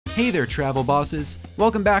Hey there, Travel Bosses!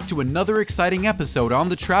 Welcome back to another exciting episode on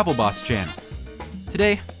the Travel Boss channel.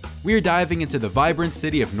 Today, we are diving into the vibrant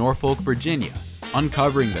city of Norfolk, Virginia,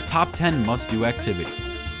 uncovering the top 10 must-do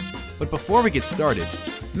activities. But before we get started,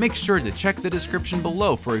 make sure to check the description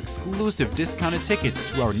below for exclusive discounted tickets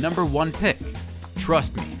to our #1 pick.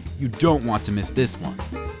 Trust me, you don't want to miss this one.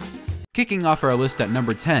 Kicking off our list at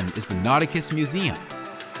number 10 is the Nauticus Museum.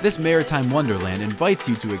 This maritime wonderland invites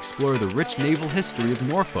you to explore the rich naval history of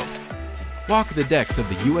Norfolk. Walk the decks of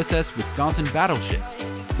the USS Wisconsin battleship,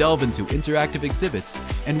 delve into interactive exhibits,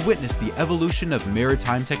 and witness the evolution of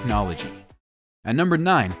maritime technology. At number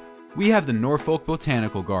 9, we have the Norfolk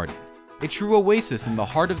Botanical Garden, a true oasis in the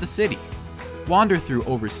heart of the city. Wander through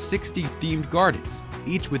over 60 themed gardens,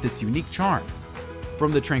 each with its unique charm.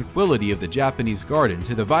 From the tranquility of the Japanese garden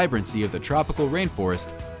to the vibrancy of the tropical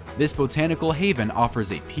rainforest, this botanical haven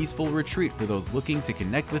offers a peaceful retreat for those looking to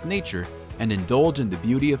connect with nature and indulge in the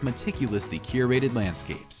beauty of meticulously curated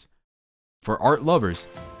landscapes. For art lovers,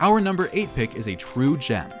 our number 8 pick is a true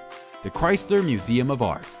gem, the Chrysler Museum of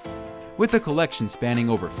Art. With a collection spanning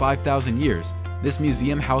over 5,000 years, this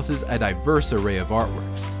museum houses a diverse array of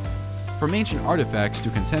artworks. From ancient artifacts to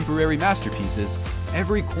contemporary masterpieces,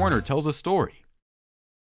 every corner tells a story.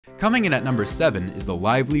 Coming in at number 7 is the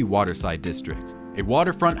lively Waterside District, a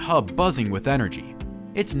waterfront hub buzzing with energy.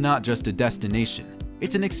 It's not just a destination,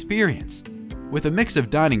 it's an experience. With a mix of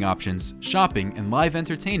dining options, shopping, and live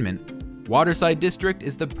entertainment, Waterside District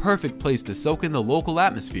is the perfect place to soak in the local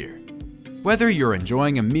atmosphere. Whether you're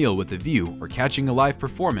enjoying a meal with a view or catching a live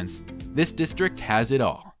performance, this district has it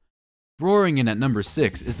all. Roaring in at number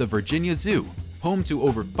 6 is the Virginia Zoo, home to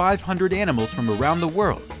over 500 animals from around the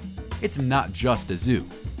world. It's not just a zoo,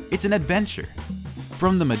 it's an adventure.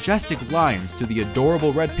 From the majestic lions to the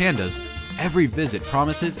adorable red pandas, every visit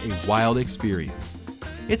promises a wild experience.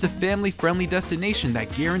 It's a family-friendly destination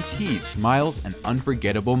that guarantees smiles and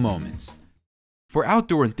unforgettable moments. For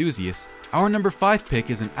outdoor enthusiasts, our number 5 pick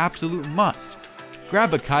is an absolute must.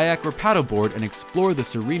 Grab a kayak or paddleboard and explore the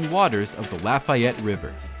serene waters of the Lafayette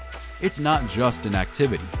River. It's not just an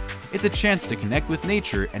activity, it's a chance to connect with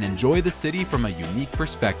nature and enjoy the city from a unique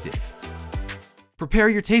perspective. Prepare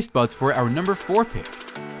your taste buds for our number 4 pick,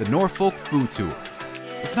 the Norfolk Food Tour.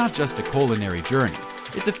 It's not just a culinary journey,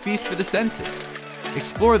 it's a feast for the senses.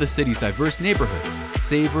 Explore the city's diverse neighborhoods,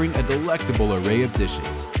 savoring a delectable array of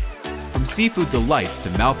dishes. From seafood delights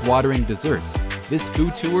to mouth-watering desserts, this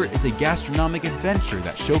food tour is a gastronomic adventure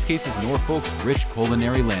that showcases Norfolk's rich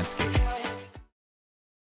culinary landscape.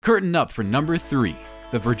 Curtain up for number 3,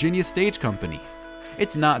 the Virginia Stage Company.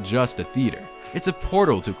 It's not just a theater, it's a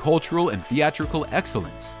portal to cultural and theatrical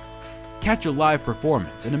excellence. Catch a live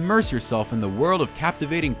performance and immerse yourself in the world of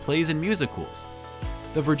captivating plays and musicals.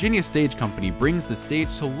 The Virginia Stage Company brings the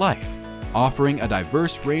stage to life, offering a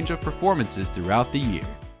diverse range of performances throughout the year.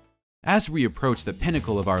 As we approach the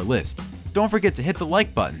pinnacle of our list, don't forget to hit the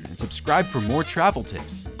like button and subscribe for more travel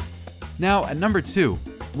tips. Now, at number 2,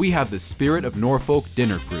 we have the Spirit of Norfolk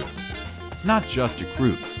Dinner Cruise. It's not just a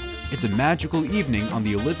cruise, it's a magical evening on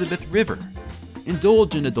the Elizabeth River.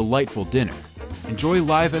 Indulge in a delightful dinner, enjoy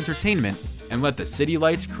live entertainment, and let the city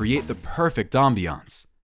lights create the perfect ambiance.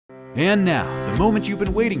 And now, the moment you've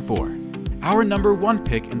been waiting for, our number 1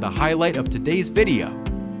 pick and the highlight of today's video,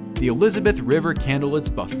 the Elizabeth River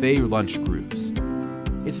Candlelit Buffet Lunch Cruise.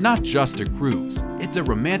 It's not just a cruise, it's a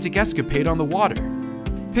romantic escapade on the water.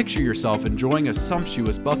 Picture yourself enjoying a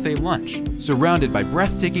sumptuous buffet lunch, surrounded by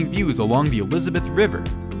breathtaking views along the Elizabeth River.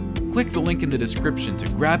 Click the link in the description to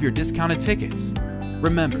grab your discounted tickets.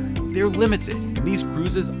 Remember, they're limited and these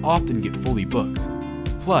cruises often get fully booked.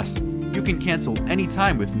 Plus, you can cancel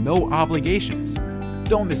anytime with no obligations.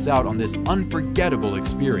 Don't miss out on this unforgettable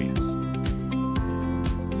experience.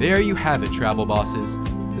 There you have it, Travel Bosses,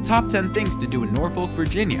 the top 10 things to do in Norfolk,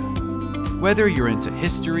 Virginia. Whether you're into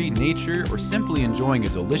history, nature, or simply enjoying a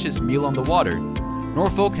delicious meal on the water,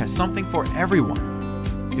 Norfolk has something for everyone.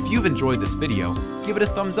 If you've enjoyed this video, give it a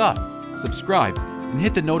thumbs up, subscribe, and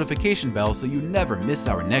hit the notification bell so you never miss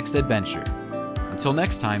our next adventure. Until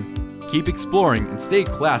next time, keep exploring and stay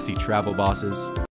classy, Travel Bosses.